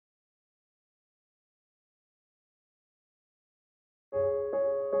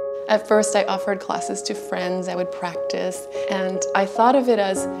At first, I offered classes to friends, I would practice, and I thought of it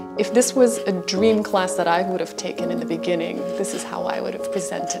as, if this was a dream class that I would have taken in the beginning, this is how I would have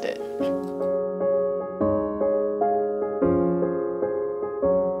presented it.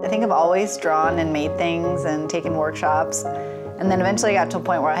 I think I've always drawn and made things and taken workshops, and then eventually I got to a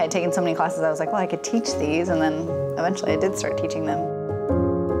point where I had taken so many classes I was like, well, I could teach these, and then eventually I did start teaching them.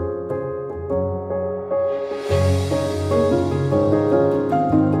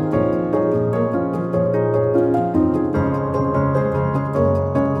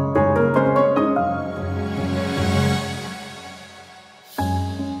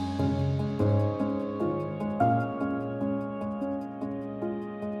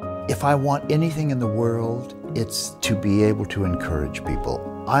 If I want anything in the world, it's to be able to encourage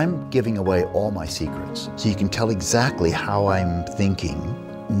people. I'm giving away all my secrets, so you can tell exactly how I'm thinking.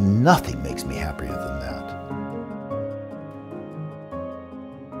 Nothing makes me happier than that.